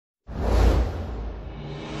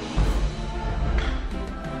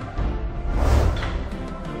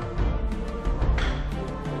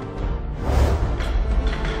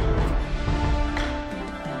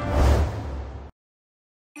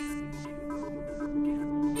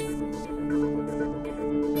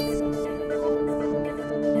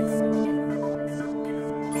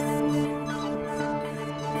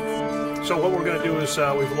So what we're going to do is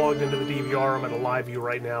we've logged into the DVR. I'm at a live view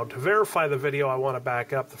right now. To verify the video I want to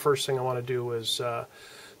back up, the first thing I want to do is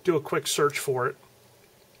do a quick search for it.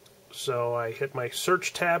 So I hit my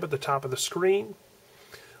search tab at the top of the screen.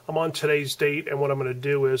 I'm on today's date, and what I'm going to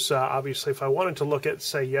do is, obviously, if I wanted to look at,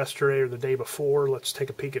 say, yesterday or the day before, let's take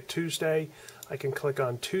a peek at Tuesday. I can click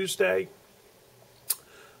on Tuesday,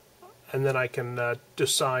 and then I can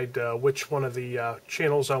decide which one of the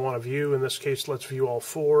channels I want to view. In this case, let's view all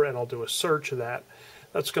four, and I'll do a search of that.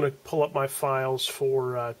 That's going to pull up my files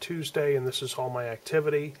for Tuesday, and this is all my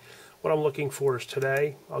activity. What I'm looking for is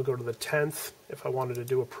today. I'll go to the 10th. If I wanted to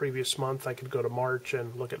do a previous month, I could go to March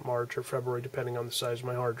and look at March or February, depending on the size of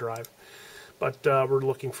my hard drive. But we're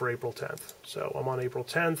looking for April 10th. So I'm on April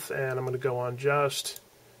 10th, and I'm going to go on just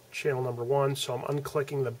channel number 1. So I'm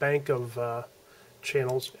unclicking the bank of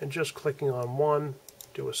channels and just clicking on one,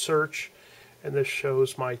 do a search, and this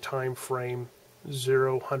shows my time frame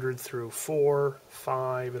 0, 100 through 4,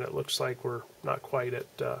 5, and it looks like we're not quite at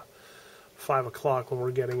 5 o'clock when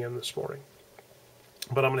we're getting in this morning.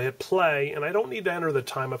 But I'm going to hit play, and I don't need to enter the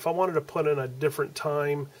time. If I wanted to put in a different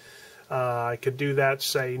time, I could do that,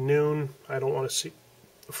 say noon. I don't want to see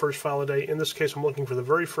the first file of the day. In this case, I'm looking for the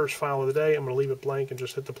very first file of the day. I'm going to leave it blank and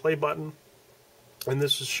just hit the play button. And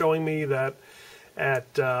this is showing me that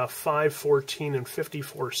at 5:14 and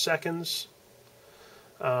 54 seconds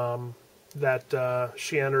that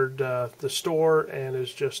she entered the store and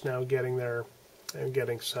is just now getting there and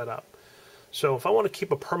getting set up. So if I want to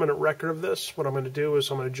keep a permanent record of this, what I'm going to do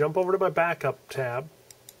is I'm going to jump over to my backup tab,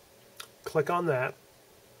 click on that,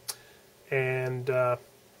 and I'm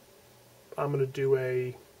going to do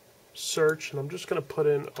a search, and I'm just going to put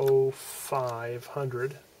in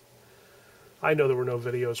 0500. I know there were no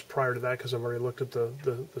videos prior to that because I've already looked at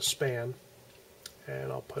the span.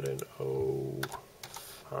 And I'll put in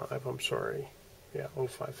 05, I'm sorry. Yeah,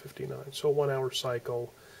 0559. So a 1 hour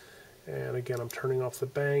cycle. And again, I'm turning off the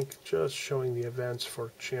bank, just showing the events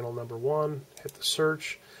for channel number 1. Hit the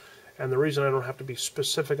search. And the reason I don't have to be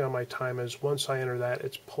specific on my time is once I enter that,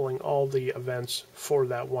 it's pulling all the events for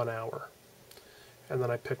that 1 hour. And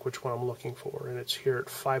then I pick which one I'm looking for. And it's here at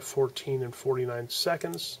 5:14 and 49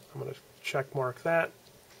 seconds. I'm going to check mark that.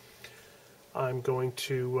 I'm going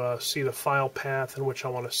to see the file path in which I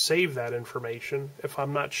want to save that information. If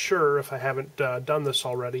I'm not sure, if I haven't done this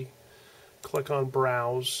already, click on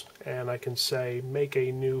Browse, and I can say make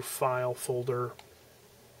a new file folder,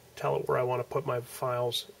 tell it where I want to put my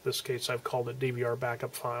files. In this case, I've called it DVR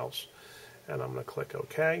backup files, and I'm going to click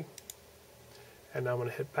OK. And now I'm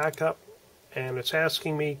going to hit backup, and it's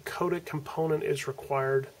asking me codec component is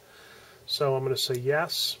required, so I'm going to say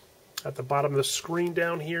yes. At the bottom of the screen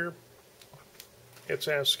down here, it's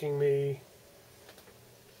asking me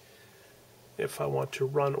if I want to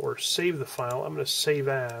run or save the file. I'm going to save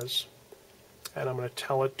as, and I'm going to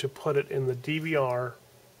tell it to put it in the DVR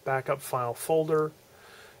backup file folder,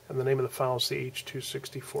 and the name of the file is the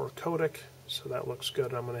H.264 codec, so that looks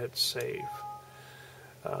good. I'm going to hit save.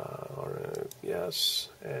 Yes,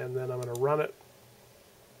 and then I'm going to run it.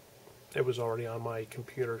 It was already on my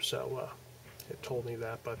computer, so it told me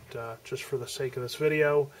that, but just for the sake of this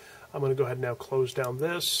video, I'm going to go ahead and now close down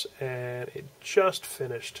this, and it just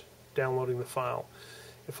finished downloading the file.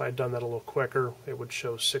 If I had done that a little quicker, it would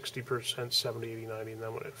show 60%, 70, 80, 90, and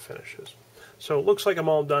then when it finishes. So it looks like I'm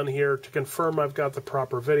all done here. To confirm I've got the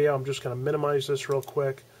proper video, I'm just going to minimize this real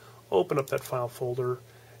quick, open up that file folder,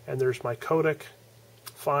 and there's my codec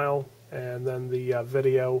file, and then the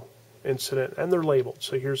video incident, and they're labeled.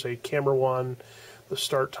 So here's a camera 1, the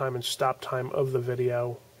start time and stop time of the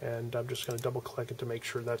video, and I'm just going to double click it to make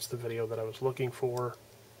sure that's the video that I was looking for.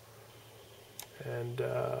 And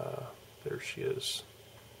there she is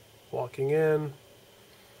walking in,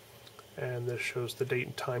 and this shows the date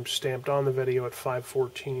and time stamped on the video at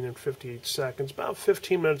 5:14 and 58 seconds, about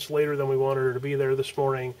 15 minutes later than we wanted her to be there this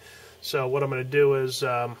morning. So what I'm going to do is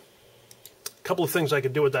a couple of things I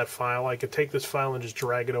could do with that file. I could take this file and just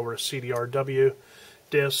drag it over to CDRW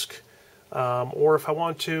disk. Or if I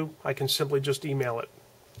want to, I can simply just email it.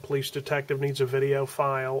 Police detective needs a video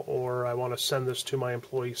file, or I want to send this to my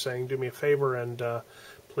employee saying, do me a favor and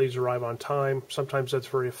please arrive on time. Sometimes that's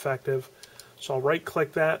very effective. So I'll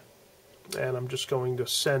right-click that, and I'm just going to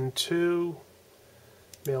send to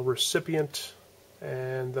mail recipient,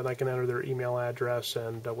 and then I can enter their email address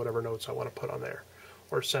and whatever notes I want to put on there,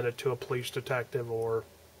 or send it to a police detective or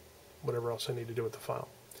whatever else I need to do with the file.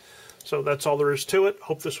 So that's all there is to it.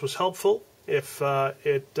 Hope this was helpful. If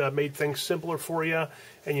it made things simpler for you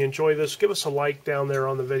and you enjoy this, give us a like down there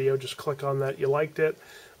on the video. Just click on that you liked it.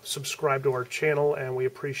 Subscribe to our channel, and we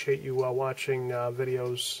appreciate you watching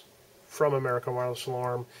videos from American Wireless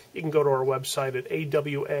Alarm. You can go to our website at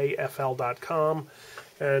awafl.com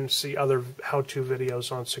and see other how-to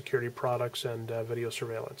videos on security products and video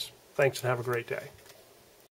surveillance. Thanks and have a great day.